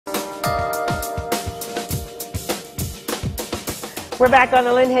We're back on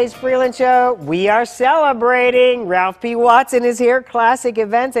the Lynn Hayes Freeland Show. We are celebrating. Ralph P. Watson is here, classic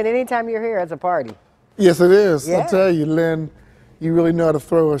events, and anytime you're here, it's a party. Yes, it is. Yeah. I tell you, Lynn, you really know how to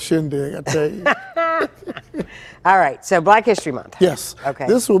throw a shindig, I tell you. All right, so Black History Month. Yes. Okay.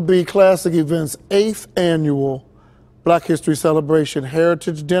 This will be Classic Events' 8th annual Black History Celebration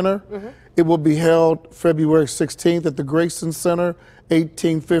Heritage Dinner. It will be held February 16th at the Grayson Center,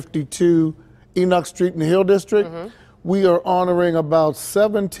 1852 Enoch Street in the Hill District. We are honoring about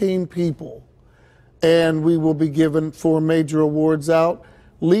 17 people, and we will be giving 4 major awards out.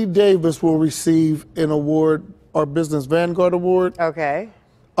 Lee Davis will receive an award, our Business Vanguard Award. Okay.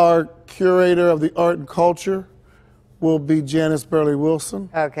 Our Curator of the Art and Culture will be Janice Burley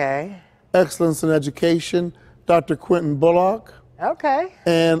Wilson. Okay. Excellence in Education, Dr. Quentin Bullock. Okay.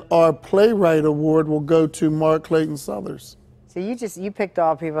 And our Playwright Award will go to Mark Clayton Southers. So you picked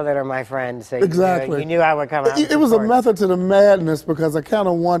all people that are my friends. So Exactly. You knew I would come out. It was a method to the madness because I kind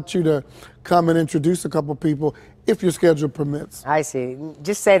of want you to come and introduce a couple people if your schedule permits. I see.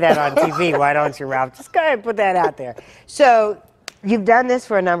 Just say that on TV, why don't you, Ralph? Just go ahead and put that out there. So you've done this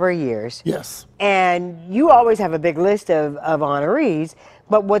for a number of years. Yes. And you always have a big list of honorees.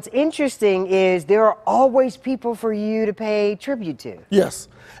 But what's interesting is there are always people for you to pay tribute to. Yes,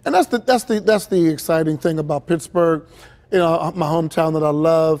 and that's the exciting thing about Pittsburgh, you know, my hometown that I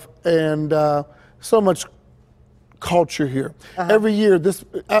love, and so much culture here. Every year,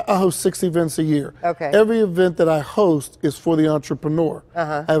 I host 6 events a year. Okay. Every event that I host is for the entrepreneur.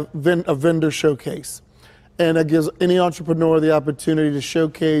 I have a vendor showcase, and it gives any entrepreneur the opportunity to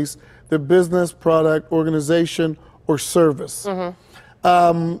showcase their business, product, organization, or service.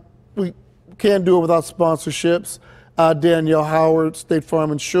 We can't do it without sponsorships. Danielle Howard, State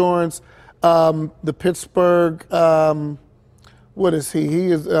Farm Insurance, the Pittsburgh, what is he?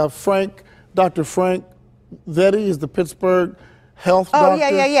 He is Dr. Frank Vetti is the Pittsburgh health doctor.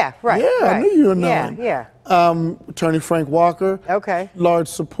 Yeah, right. Yeah, right. I knew you would know him. Yeah. Attorney Frank Walker. Okay. Large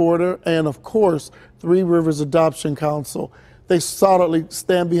supporter. And of course, Three Rivers Adoption Council. They solidly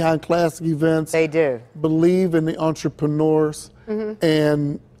stand behind classic events. They do. Believe in the entrepreneurs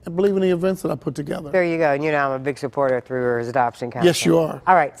and believe in the events that I put together. There you go. And you know I'm a big supporter of Three Rivers Adoption Council. Yes, you are.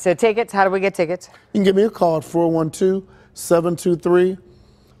 All right, so tickets, how do we get tickets? You can give me a call at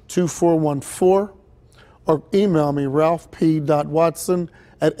 412-723-2414 or email me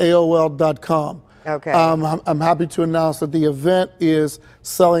ralph.p.watson@aol.com. Okay. I'm happy to announce that the event is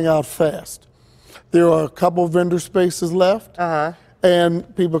selling out fast. There are a couple vendor spaces left,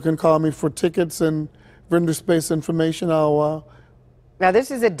 and people can call me for tickets and vendor space information. Now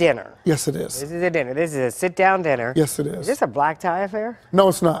this is a dinner. Yes, it is. This is a dinner. This is a sit-down dinner. Yes, it is. Is this a black tie affair? No,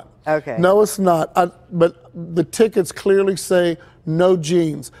 it's not. Okay. No, it's not. But the tickets clearly say no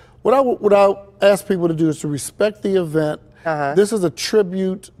jeans. What I ask people to do is to respect the event. This is a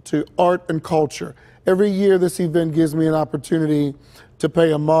tribute to art and culture. Every year, this event gives me an opportunity to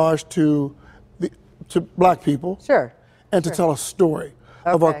pay homage to black people. Sure. And to tell a story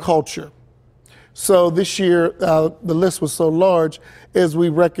of our culture. So this year, the list was so large as we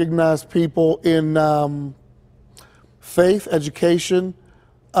recognized people in faith, education,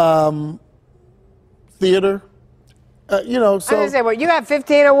 theater. You know, so. I was gonna say, well, you have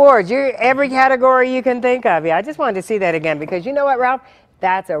 15 awards. You're every category you can think of. Yeah, I just wanted to see that again because you know what, Ralph?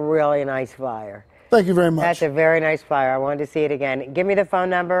 That's a really nice flyer. Thank you very much. That's a very nice flyer. I wanted to see it again. Give me the phone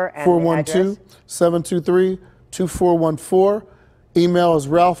number and 412-723-2414. Email is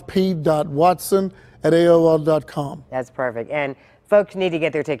ralph.p.watson@aol.com. That's perfect. And folks need to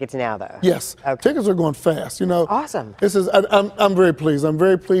get their tickets now, though. Yes. Okay. Tickets are going fast. You know. Awesome. I'm very pleased. I'm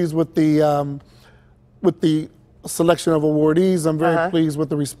very pleased with the selection of awardees. I'm very pleased with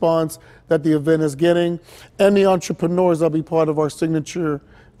the response that the event is getting, and the entrepreneurs that'll be part of our signature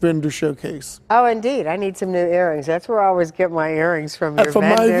vendor showcase. Oh, indeed. I need some new earrings. That's where I always get my earrings from your From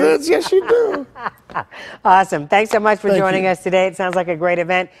my events, yes, you do. Awesome. Thanks so much for joining us today. It sounds like a great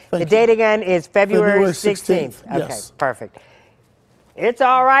event. The date again is February 16th. Okay, yes. Perfect. It's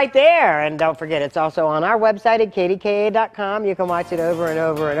all right there. And don't forget, it's also on our website at kdka.com. You can watch it over and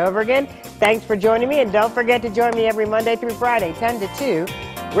over and over again. Thanks for joining me. And don't forget to join me every Monday through Friday, 10 to 2,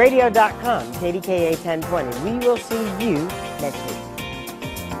 radio.com, KDKA 1020. We will see you next week.